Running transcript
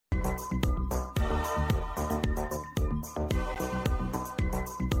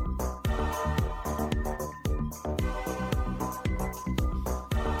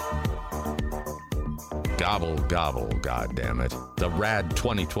Gobble, gobble, goddammit. The RAD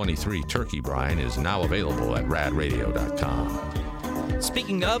 2023 Turkey Brine is now available at radradio.com.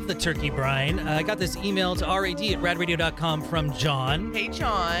 Speaking of the turkey brine, I got this email to rad@radradio.com from John. Hey,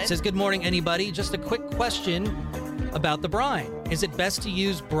 John. It says, good morning, anybody. Just a quick question about the brine. Is it best to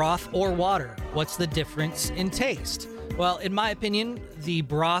use broth or water? What's the difference in taste? Well, in my opinion, the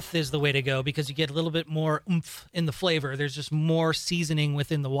broth is the way to go because you get a little bit more oomph in the flavor. There's just more seasoning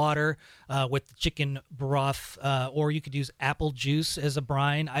within the water with the chicken broth, or you could use apple juice as a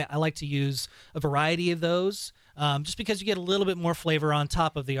brine. I like to use a variety of those just because you get a little bit more flavor on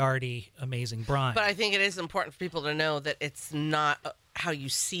top of the already amazing brine. But I think it is important for people to know that it's not how you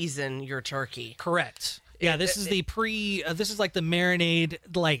season your turkey. Correct. Yeah, this is the this is like the marinade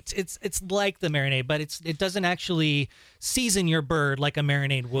light. It's like the marinade, but it doesn't actually season your bird like a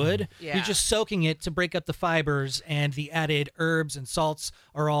marinade would. Yeah. You're just soaking it to break up the fibers, and the added herbs and salts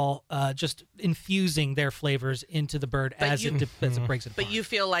are all just infusing their flavors into the bird as it breaks it apart. But you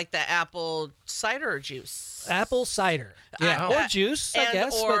feel like the apple cider juice. Apple cider. Yeah, or juice, I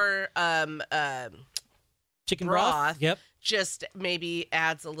guess. Or chicken broth. Yep. Just maybe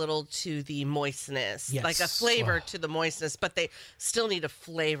adds a little to the moistness, Yes. like a flavor to the moistness, but they still need to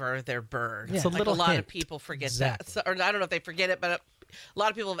flavor their bird. Yeah. It's a Like little a lot hint. of people forget Exactly. that. So, or I don't know if they forget it, but a lot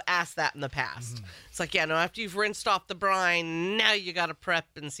of people have asked that in the past. It's like, yeah, no, after you've rinsed off the brine, now you got to prep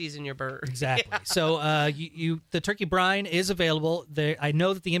and season your bird. Exactly. So the turkey brine is available. I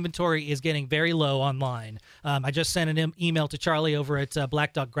know that the inventory is getting very low online. I just sent an email to Charlie over at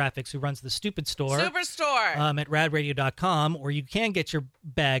Black Dog Graphics, who runs the Stupid Store. Superstore. At radradio.com, or you can get your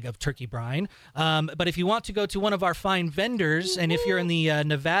bag of turkey brine. But if you want to go to one of our fine vendors, and if you're in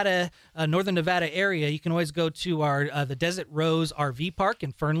the northern Nevada area, you can always go to our the Desert Rose RV Park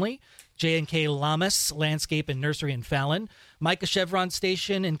in Fernley, J&K Lamas Landscape and Nursery in Fallon, Micah Chevron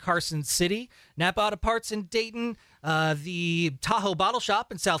Station in Carson City, Napa Auto Parts in Dayton, the Tahoe Bottle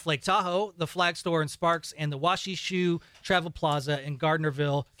Shop in South Lake Tahoe, the Flag Store in Sparks, and the Washi Shoe Travel Plaza in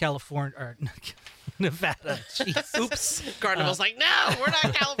Gardnerville, California, or Nevada. Jeez. Oops. Gardnerville's like, no, we're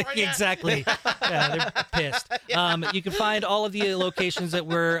not California. Exactly. Yeah, they're pissed. You can find all of the locations that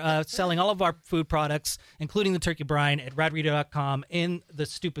we're selling all of our food products, including the turkey brine, at radradio.com in the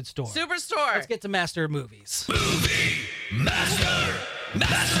Stupid Store. Superstore. Let's get to Master of Movies. Movie Master.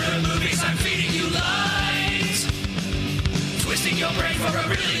 Master of Movies, I'm feeding you lies. Twisting your brain for a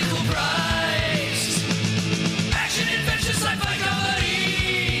really cool prize. Action, adventure, sci-fi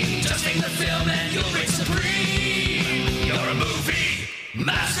comedy. Just take the film and you'll reign supreme. You're a movie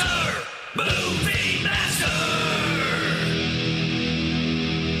master. Movie master.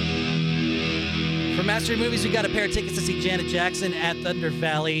 For Master of Movies, we got a pair of tickets to see Janet Jackson at Thunder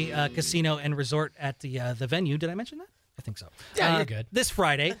Valley Casino and Resort at the venue. Did I mention that? I think so. Yeah, you're good. This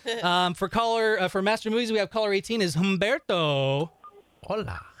Friday. For Master of Movies, we have caller 18 is Humberto.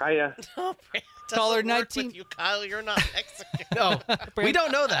 Hola. Hiya. Oh, Brand, Caller doesn't work 19. with you, Kyle. You're not Mexican. No, we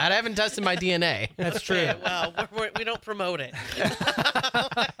don't know that. I haven't tested my DNA. That's true. Well, we don't promote it.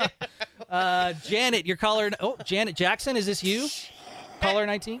 Janet, your caller. Oh, Janet Jackson, is this you? Caller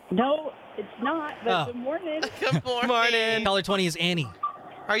 19? No, it's not. But Oh. good morning. Good morning. Morning. Caller 20 is Annie.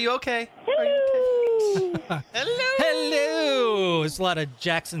 Are you okay? Hello. Hello. Hello! There's a lot of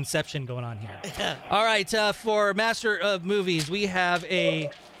Jacksonception going on here. All right, for Master of Movies, we have a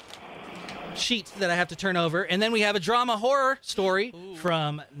sheet that I have to turn over, and then we have a drama horror story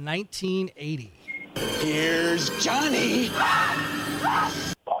from 1980. Here's Johnny.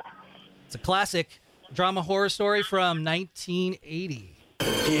 It's a classic drama horror story from 1980.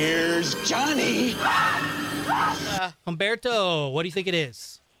 Here's Johnny. Humberto, what do you think it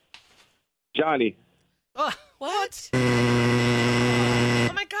is? Johnny. Oh, What?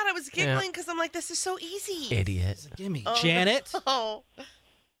 Oh my God, I was giggling because I'm like, this is so easy. Idiot. gimme. Oh, Janet? Oh.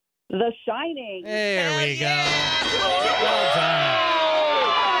 The Shining. There we go. Yeah. Well done.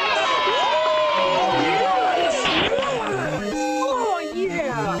 Oh,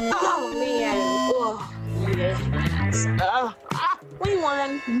 yeah. Oh, man. Oh, we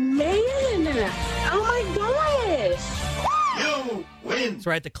won. Man. Oh, my gosh. You win. That's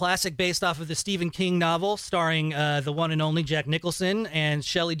right, the classic based off of the Stephen King novel starring the one and only Jack Nicholson and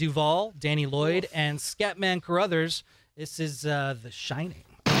Shelley Duvall, Danny Lloyd, and Scatman Carruthers. This is The Shining.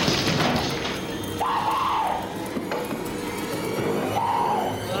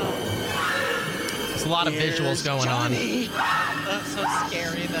 There's a lot of visuals going on. That's so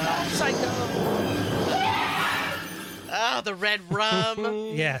scary, though. Psycho. Oh, the red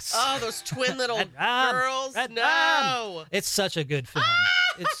rum. Yes. Oh, those twin little Red rum. girls. Red No. rum. It's such a good film.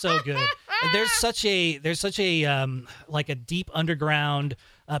 It's so good. And there's such a like a deep underground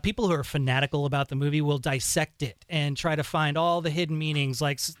people who are fanatical about the movie will dissect it and try to find all the hidden meanings.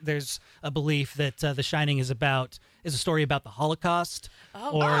 Like there's a belief that The Shining is a story about the Holocaust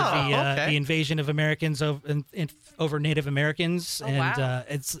the invasion of Americans over Native Americans,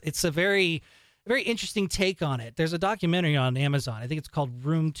 it's a very interesting take on it. There's a documentary on Amazon. I think it's called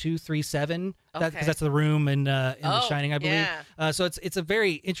Room 237. Because that's the room in The Shining, I believe. Yeah. So it's a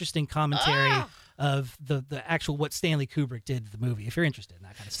very interesting commentary of the actual what Stanley Kubrick did to the movie. If you're interested in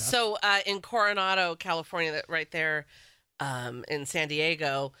that kind of stuff. So in Coronado, California, right there in San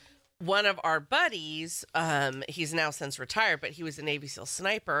Diego, one of our buddies, he's now since retired, but he was a Navy SEAL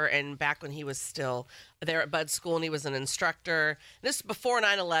sniper. And back when he was still there at Bud School and he was an instructor, this is before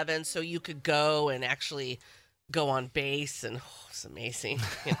 9/11, so you could go and actually go on base. And it's amazing.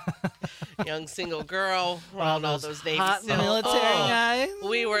 Young single girl around all those Navy hot SEAL. military guys.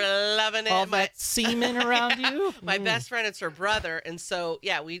 We were loving it. All that semen around you. My best friend, it's her brother. And so,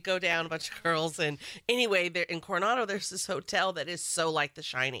 yeah, we'd go down, a bunch of girls. And anyway, there in Coronado, there's this hotel that is so like The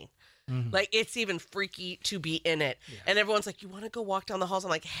Shining. Like, it's even freaky to be in it. Yeah. And everyone's like, you want to go walk down the halls? I'm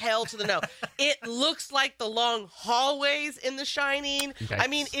like, hell to the no. It looks like the long hallways in The Shining. Yikes. I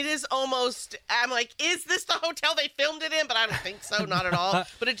mean, it is almost, I'm like, is this the hotel they filmed it in? But I don't think so, not at all.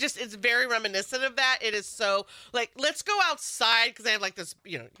 But it's very reminiscent of that. It is so, like, let's go outside, because they have like this,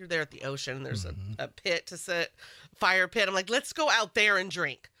 you're there at the ocean, and there's a pit to sit, fire pit. I'm like, let's go out there and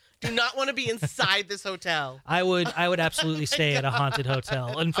drink. Do not want to be inside this hotel. I would absolutely stay at a haunted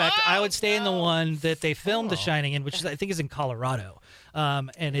hotel. In fact, I would stay in the one that they filmed The Shining in, which I think is in Colorado,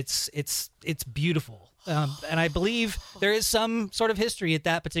 and it's beautiful. And I believe there is some sort of history at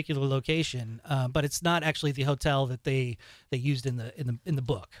that particular location, but it's not actually the hotel that they used in the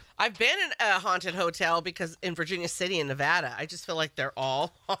book. I've been in a haunted hotel because in Virginia City in Nevada, I just feel like they're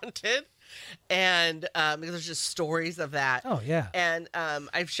all haunted. And because there's just stories of that. Oh, yeah. And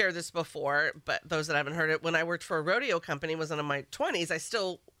I've shared this before, but those that haven't heard it, when I worked for a rodeo company, was in my 20s, I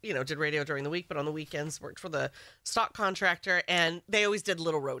still, did radio during the week, but on the weekends worked for the stock contractor, and they always did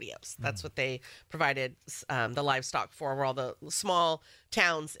little rodeos. That's what they provided the livestock for, were all the small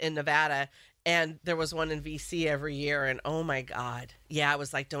towns in Nevada. And there was one in VC every year, and oh my God. Yeah, I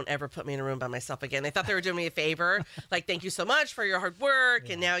was like, don't ever put me in a room by myself again. They thought they were doing me a favor. Like, thank you so much for your hard work.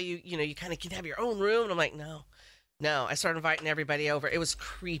 Yeah. And now you kind of can have your own room. And I'm like, no. I started inviting everybody over. It was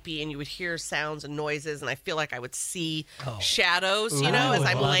creepy, and you would hear sounds and noises, and I feel like I would see shadows, as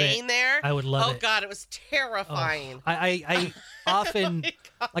I'm laying there. I would love it. Oh God, it was terrifying. I often,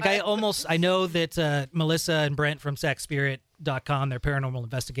 I know that Melissa and Brent from SackSpirit.com, they're paranormal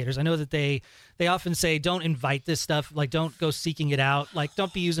investigators. I know that they often say, don't invite this stuff. Like, don't go seeking it out. Like,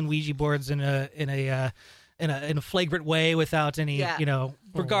 don't be using Ouija boards in a flagrant way without any,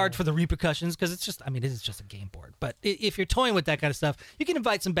 regard for the repercussions, because it's just, it is just a game board. But if you're toying with that kind of stuff, you can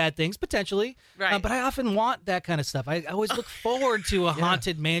invite some bad things, potentially. Right. But I often want that kind of stuff. I always look forward to a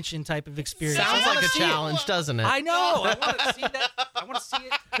haunted mansion type of experience. Sounds like a challenge, doesn't it? I know. I want to see that. I want to see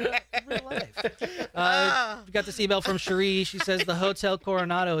it in real life. We got this email from Cherie. She says the Hotel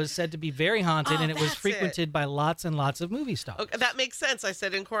Coronado is said to be very haunted, and it was frequented by lots and lots of movie stars. Okay, that makes sense. I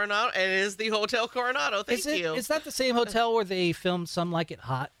said in Coronado, and it is the Hotel Coronado. Thank you. Is that the same hotel where they filmed Some Like It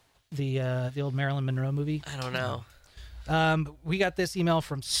Hot, the old Marilyn Monroe movie? I don't know. We got this email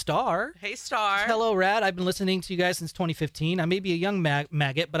from Star. Hey, Star. Hello, Rad. I've been listening to you guys since 2015. I may be a young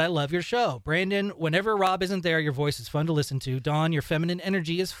maggot, but I love your show. Brandon, whenever Rob isn't there, your voice is fun to listen to. Dawn, your feminine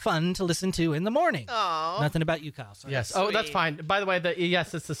energy is fun to listen to in the morning. Aww. Nothing about you, Kyle. Sorry. Yes. Sweet. Oh, that's fine. By the way,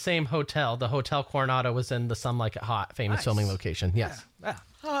 yes, it's the same hotel. The Hotel Coronado was in the Some Like It Hot famous filming location. Yes. Yeah.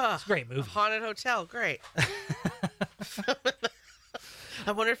 It's a great movie. Haunted hotel. Great.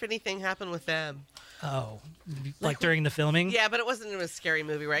 I wonder if anything happened with them. Oh, like during the filming? Yeah, but it wasn't a scary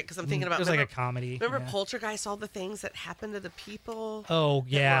movie, right? Because I'm thinking about it was like a comedy. Remember Poltergeist? All the things that happened to the people. Oh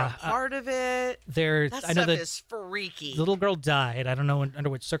yeah, that were a part of it. That stuff is freaky. The little girl died. I don't know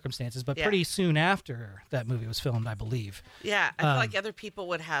under which circumstances, but pretty soon after that movie was filmed, I believe. Yeah, I feel like other people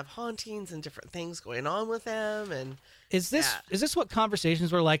would have hauntings and different things going on with them. And is this what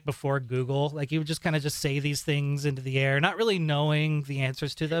conversations were like before Google? Like, you would just kind of just say these things into the air, not really knowing the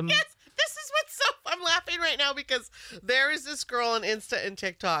answers to them. Yes, this is what's so. I'm laughing right now because there is this girl on Insta and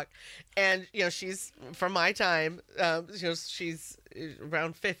TikTok, and she's from my time. She's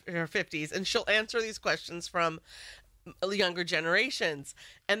around her 50s, and she'll answer these questions from younger generations,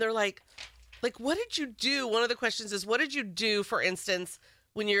 and they're like, what did you do? One of the questions is, what did you do, for instance,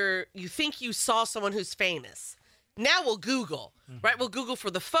 when you think you saw someone who's famous? Now we'll Google, right? We'll Google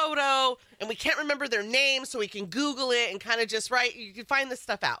for the photo, and we can't remember their name, so we can Google it and kind of just, right? You can find this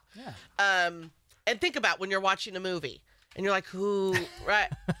stuff out. Yeah. And think about when you're watching a movie. And you're like, who, right?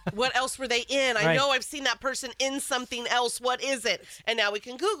 What else were they in? I Right. know I've seen that person in something else. What is it? And now we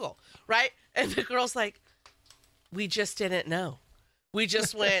can Google, right? And the girl's like, we just didn't know. We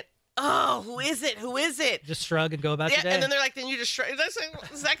just went, oh, who is it? Who is it? Just shrug and go about Yeah, your day. and then they're like, then you just that's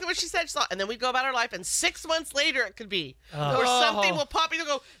exactly what she said. She saw, and then we go about our life, and 6 months later it could be, or something will pop in and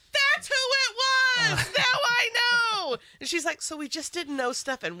go, that's who it was. Now I know. And she's like, so we just didn't know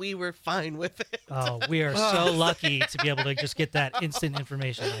stuff, and we were fine with it. Oh, we are so lucky to be able to just get that instant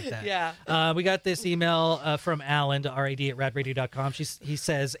information like that. Yeah. We got this email from Alan to rad@radradio.com. He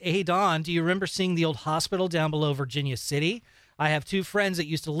says, hey, Dawn, do you remember seeing the old hospital down below Virginia City? I have 2 friends that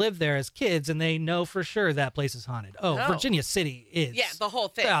used to live there as kids, and they know for sure that place is haunted. Oh, No. Virginia City is. Yeah, the whole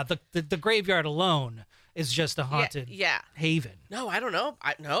thing. Yeah, the graveyard alone is just a haunted Yeah. haven. No, I don't know.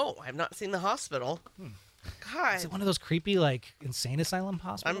 I've not seen the hospital. God. Is it one of those creepy, like, insane asylum I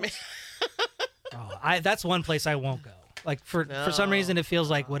hospitals? mean, That's one place I won't go. Like, for some reason, it feels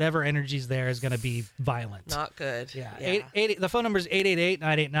like whatever energy's there is going to be violent. not good. Yeah. The phone number is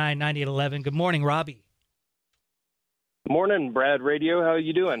 888-989-9811. Good morning, Robbie. Morning, Brad Radio. How are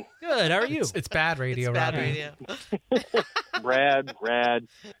you doing? Good. How are you? It's bad radio, It's bad Robbie. radio. Brad, Rad,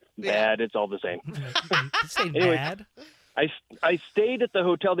 Yeah. bad. It's all the same. You say Anyways. bad? I stayed at the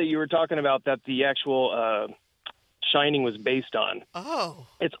hotel that you were talking about that the actual Shining was based on. Oh.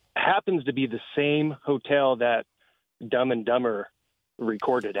 It happens to be the same hotel that Dumb and Dumber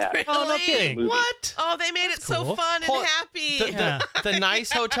recorded at. Oh, no Really? kidding. Movie. What? Oh, they made it so cool. fun and Hold- happy. The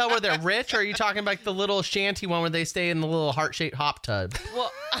nice hotel where they're rich, or are you talking about like the little shanty one where they stay in the little heart-shaped hop tub?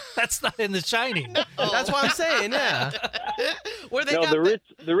 well, That's not in The Shining. That's what I'm saying, yeah. where they No, got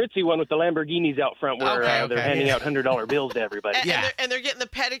the ritzy one with the Lamborghinis out front where Okay, they're okay, handing yeah. out $100 bills to everybody. and, Yeah. and they're getting the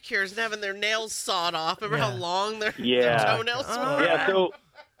pedicures and having their nails sawed off. Remember how Yeah. long their Yeah. toenails were? Yeah, so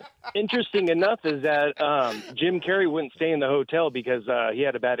interesting enough is that Jim Carrey wouldn't stay in the hotel because he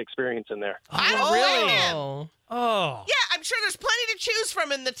had a bad experience in there. Oh, really? Oh. Oh, Yeah, I'm sure there's plenty to choose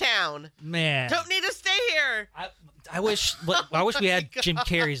from in the town. man. Don't need to stay here. I wish we had Jim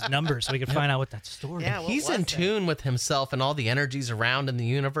Carrey's number so we could find out what that story Yeah, is. what He's was in it? tune with himself and all the energies around in the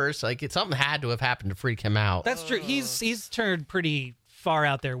universe. Like something had to have happened to freak him out. That's true. He's turned pretty far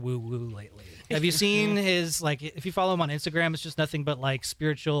out there woo-woo lately. Have you seen his, like, if you follow him on Instagram, it's just nothing but like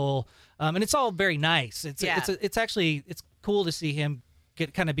spiritual, and it's all very nice. It's actually cool to see him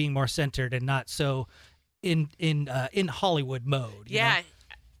get kind of being more centered and not so in Hollywood mode. you Yeah,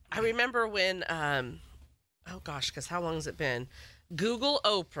 know? I remember when, oh gosh, because how long has it been? Google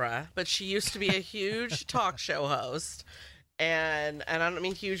Oprah, but she used to be a huge talk show host. And I don't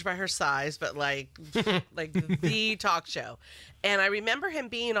mean huge by her size, but like the talk show. And I remember him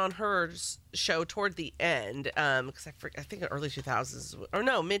being on her show toward the end, because I think in early 2000s, or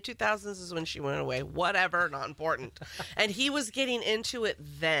no, mid 2000s is when she went away. Whatever, not important. And he was getting into it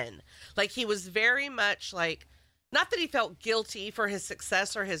then. Like he was very much like, not that he felt guilty for his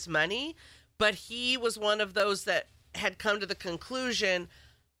success or his money, but he was one of those that had come to the conclusion,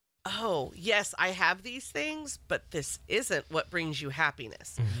 oh, yes, I have these things, but this isn't what brings you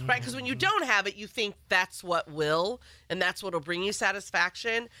happiness, right? Because when you don't have it, you think that's what will, and that's what will bring you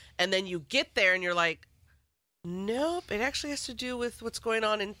satisfaction. And then you get there and you're like, nope, it actually has to do with what's going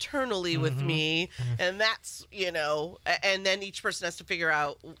on internally with me. And that's, and then each person has to figure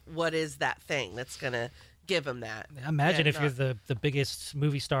out what is that thing that's going to give them that. Imagine Yeah, if you're the biggest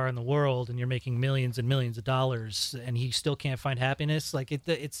movie star in the world and you're making millions and millions of dollars and he still can't find happiness. Like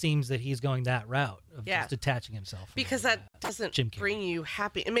it seems that he's going that route of Yeah. just detaching himself. from Because all that doesn't Jim Carrey. bring you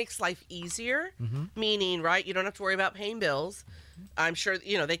happy. It makes life easier, meaning, right, you don't have to worry about paying bills. I'm sure,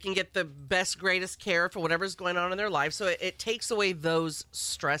 they can get the best, greatest care for whatever's going on in their life. So it takes away those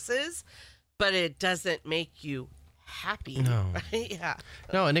stresses, but it doesn't make you happy. No. Right? Yeah.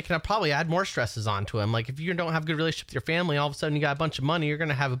 No, and it can probably add more stresses onto him. Like if you don't have a good relationship with your family, all of a sudden you got a bunch of money, you're going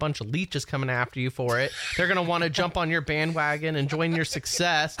to have a bunch of leeches coming after you for it. They're going to want to jump on your bandwagon and join your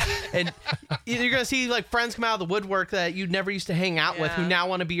success. And you're going to see like friends come out of the woodwork that you never used to hang out with who Yeah. now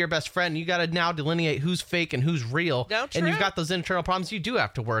want to be your best friend. You got to now delineate who's fake and who's real. No, and you've true. got those internal problems you do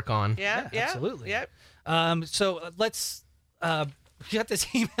have to work on. Yeah. Yeah, absolutely. Yep. So let's. We got this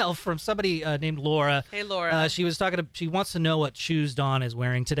email from somebody named Laura. Hey, Laura. She wants to know what shoes Dawn is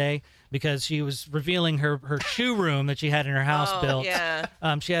wearing today because she was revealing her shoe room that she had in her house Oh, built. yeah.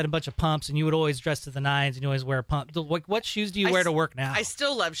 She had a bunch of pumps, and you would always dress to the nines, and you always wear pumps. What shoes do you wear to work now? I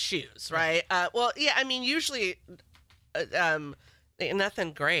still love shoes, right? Well, yeah, I mean, usually,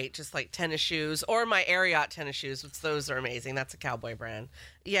 nothing great, just like tennis shoes or my Ariat tennis shoes, which those are amazing. That's a cowboy brand.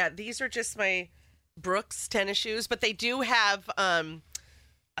 Yeah, these are just my Brooks tennis shoes, but they do have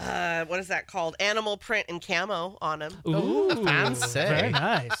what is that called? Animal print and camo on them. Ooh, fancy. very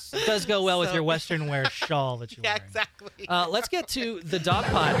nice. It does go well with your Western wear shawl that you're Yeah, wearing. exactly. Let's get to the dog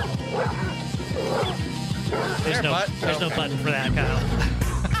pot. There's no button for that, Kyle.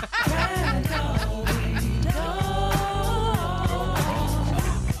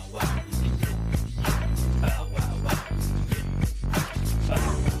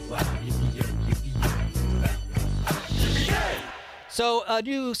 So a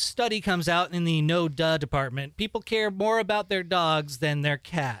new study comes out in the no duh department. People care more about their dogs than their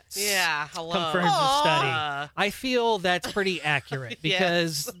cats. Yeah, hello. Confirms the study. Aw. I feel that's pretty accurate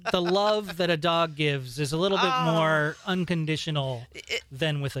because the love that a dog gives is a little bit more unconditional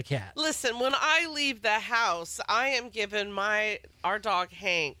than with a cat. Listen, when I leave the house, I am giving our dog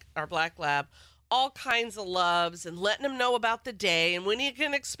Hank, our black lab, all kinds of loves and letting him know about the day and when he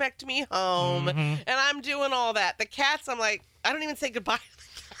can expect me home. And I'm doing all that. The cats, I'm like, I don't even say goodbye.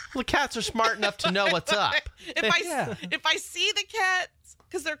 Well, cats are smart enough to know what's up. If I see the cats,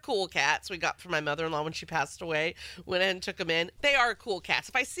 because they're cool cats we got from my mother-in-law when she passed away, went ahead and took them in. They are cool cats.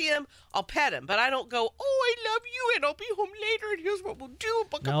 If I see them, I'll pet them, but I don't go, oh, I love you, and I'll be home later, and here's what we'll do,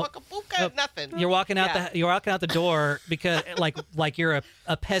 buka Nope. buka buka, Nope. nothing. You're walking out you're walking out the door because like you're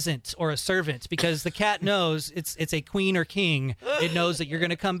a peasant or a servant because the cat knows it's a queen or king. It knows that you're going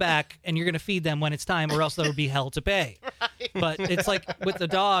to come back and you're going to feed them when it's time, or else there will be hell to pay. But it's like with the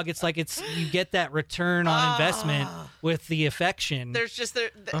dog, it's like you get that return on investment with the affection. There's just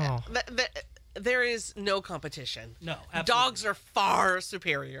there is no competition. No, absolutely. Dogs are far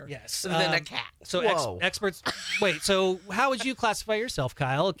superior Yes, than a cat. So Whoa. experts. Wait. So how would you classify yourself,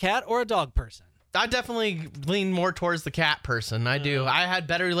 Kyle? A cat or a dog person? I definitely lean more towards the cat person. I do. I had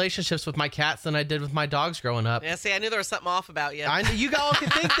better relationships with my cats than I did with my dogs growing up. Yeah, see, I knew there was something off about you. You all can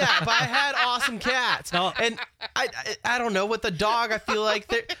think that, but I had awesome cats. No. And I don't know, with the dog, I feel like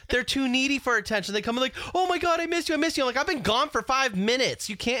they're too needy for attention. They come in like, oh my God, I miss you. I'm like, I've been gone for 5 minutes.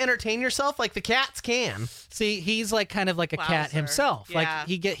 You can't entertain yourself like the cats can. See, he's like kind of like a cat Wowzer. himself. Yeah. Like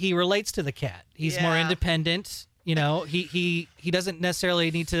he relates to the cat. He's more Yeah. independent. You know, he doesn't necessarily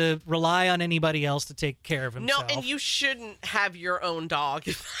need to rely on anybody else to take care of No, himself. and you shouldn't have your own dog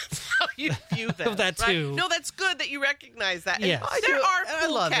if that's how you view them. That right? too. No, that's good that you recognize that. And Yes. I there do, are and I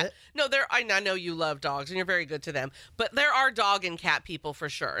cool love cat. it. No, I know you love dogs and you're very good to them, but there are dog and cat people for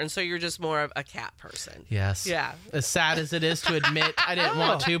sure, and so you're just more of a cat person. Yes. Yeah. As sad as it is to admit, I didn't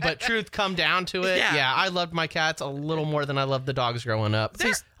want to, but truth come down to it. Yeah. Yeah, I loved my cats a little more than I loved the dogs growing up.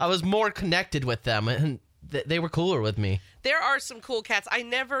 I was more connected with them, and they were cooler with me. There are some cool cats. I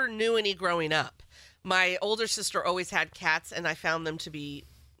never knew any growing up. My older sister always had cats, and I found them to be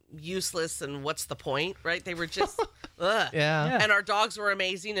useless, and what's the point, right? They were just, ugh. Yeah. And our dogs were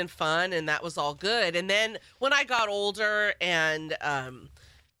amazing and fun, and that was all good. And then when I got older and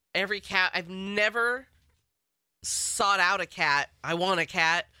every cat, I've never sought out a cat. I want a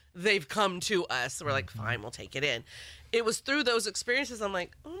cat. They've come to us. So we're like, fine, we'll take it in. It was through those experiences I'm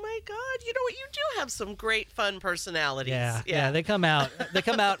like, oh my God, you know what? You do have some great fun personalities. Yeah, they come out. They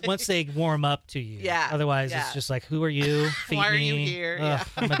come out once they warm up to you. Yeah, Otherwise, yeah. it's just like, who are you? Feed Why are me. you here? Ugh,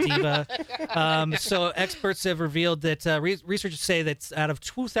 I'm a diva. So experts have revealed that researchers say that out of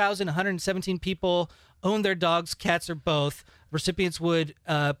 2,117 people own their dogs, cats, or both, recipients would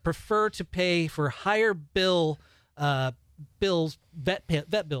prefer to pay for higher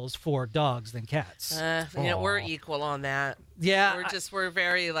vet bills for dogs than cats. We're equal on that. Yeah, We're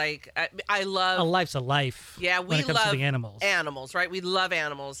very like, I love. a life's a life. Yeah, when we it comes love to the animals. Animals, right? We love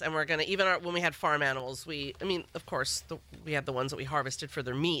animals, and we're gonna when we had farm animals. Of course, we had the ones that we harvested for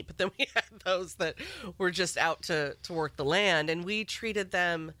their meat, but then we had those that were just out to work the land, and we treated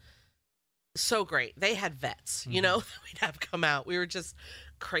them so great. They had vets, you know, that we'd have come out. We were just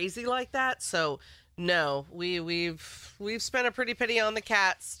crazy like that. So no, we've spent a pretty penny on the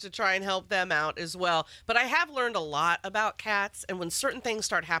cats to try and help them out as well. But I have learned a lot about cats, and when certain things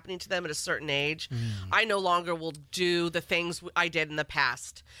start happening to them at a certain age, I no longer will do the things I did in the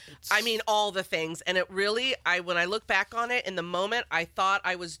past. I mean, all the things. And it really, when I look back on it, in the moment, I thought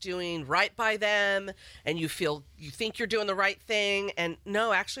I was doing right by them, and you think you're doing the right thing, and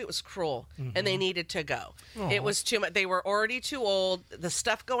no, actually it was cruel, and they needed to go. It was too much. They were already too old, the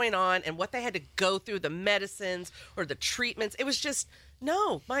stuff going on, and what they had to go through, the medicines or the treatments. It was just,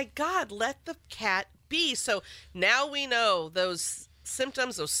 no, my God, let the cat be. So now we know those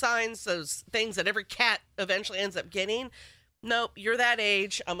symptoms, those signs, those things that every cat eventually ends up getting. Nope, you're that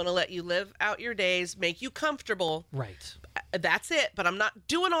age. I'm going to let you live out your days, make you comfortable. Right. That's it. But I'm not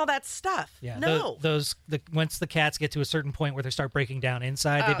doing all that stuff. Yeah, no. Once the cats get to a certain point where they start breaking down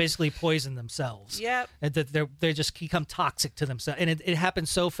inside, they basically poison themselves. Yep. And they just become toxic to themselves, and it happens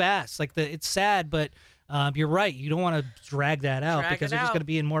so fast. Like it's sad, but you're right. You don't want to drag that out because they're just going to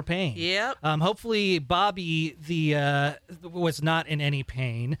be in more pain. Yep. Hopefully, Bobby was not in any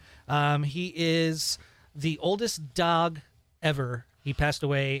pain. He is the oldest dog ever. He passed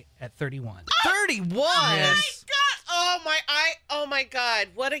away at 31. 31. Yes. Oh my God!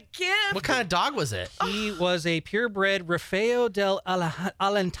 What a gift! What kind of dog was it? He was a purebred Rafeo del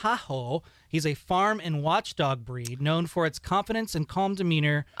Alentejo. He's a farm and watchdog breed known for its confidence and calm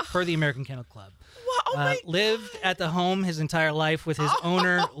demeanor per the American Kennel Club. Lived at the home his entire life with his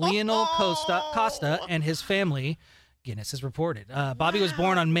owner, Lionel Costa, and his family, Guinness has reported. Bobby was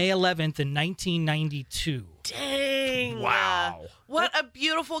born on May 11th in 1992. Dang! Wow. What a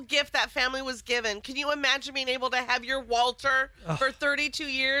beautiful gift that family was given. Can you imagine being able to have your Walter for 32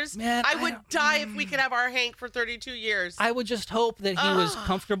 years? Man, I would die if we could have our Hank for 32 years. I would just hope that he was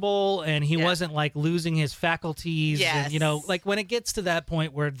comfortable and he wasn't like losing his faculties. Yes. And, like when it gets to that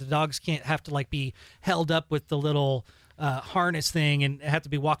point where the dogs can't have to like be held up with the little harness thing and have to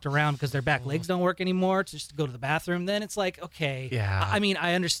be walked around because their back legs don't work anymore just to go to the bathroom, then it's like, okay. Yeah. I mean,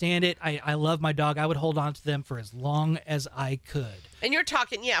 I understand it. I love my dog. I would hold on to them for as long as I could. And you're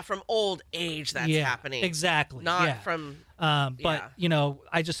talking, from old age that's happening. Exactly. Not from... But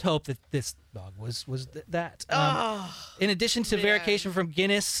I just hope that this dog was that. In addition to verification from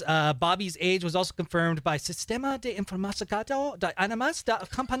Guinness, Bobby's age was also confirmed by Sistema de Informação de Animais da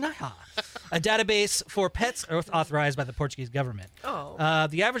Companhia, a database for pets authorized by the Portuguese government.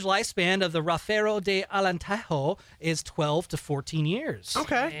 The average lifespan of the Rafeiro de Alentejo is 12 to 14 years.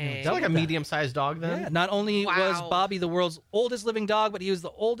 Okay. It's like a medium-sized dog then? Yeah, not only Wow. was Bobby the world's oldest living dog, but he was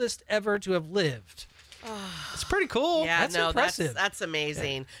the oldest ever to have lived. It's pretty cool. Yeah, That's impressive. That's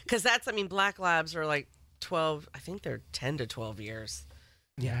amazing. Because Black Labs are like 12, I think they're 10 to 12 years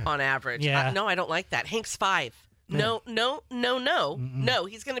on average. Yeah. No, I don't like that. Hank's 5. No. No,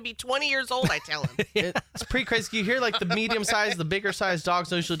 he's going to be 20 years old, I tell him. It's pretty crazy. You hear like the medium-sized, the bigger-sized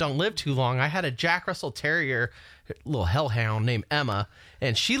dogs usually don't live too long. I had a Jack Russell Terrier, little hellhound named Emma,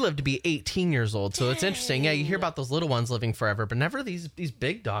 and she lived to be 18 years old. So it's interesting. Yeah, you hear about those little ones living forever, but never these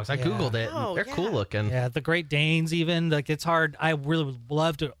big dogs. I Googled it. And they're cool looking. Yeah, the Great Danes even, like it's hard. I really would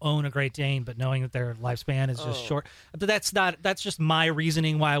love to own a Great Dane, but knowing that their lifespan is just short. But that's just my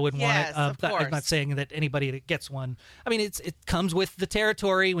reasoning why I wouldn't want it. Of course. I'm not saying that anybody that gets one. I mean, it comes with the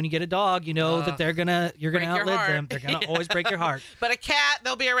territory. When you get a dog, you know that you're gonna Break your outlive heart. them. They're gonna always break your heart. But a cat,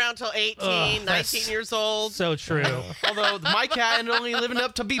 they'll be around till 18, 19 years old. So true. Although my cat ended only living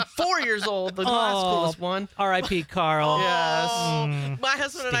up to be 4 years old, the last coolest one. R.I.P. Carl. Yes. My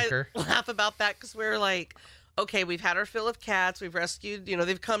husband Stinker. and I laugh about that because we're like, okay, we've had our fill of cats. We've rescued,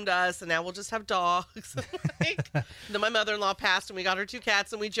 they've come to us, and now we'll just have dogs. Then my mother-in-law passed, and we got her 2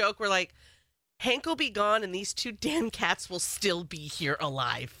 cats, and we joke, we're like, Hank will be gone, and these 2 damn cats will still be here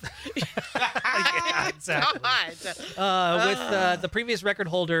alive. Yeah, exactly. With the previous record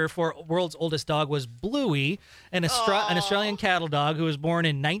holder for world's oldest dog was Bluey, an Australian cattle dog who was born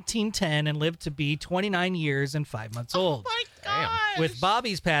in 1910 and lived to be 29 years and 5 months old. My gosh. With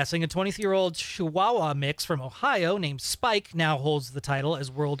Bobby's passing, a 23-year-old Chihuahua mix from Ohio named Spike now holds the title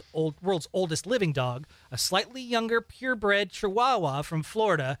as world's oldest living dog. A slightly younger purebred Chihuahua from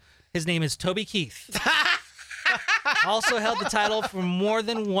Florida. His name is Toby Keith. Also held the title for more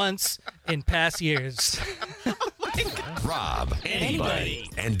than once in past years. Rob, Anybody.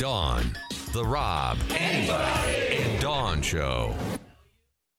 and Dawn. The Rob, Anybody. and Dawn Show.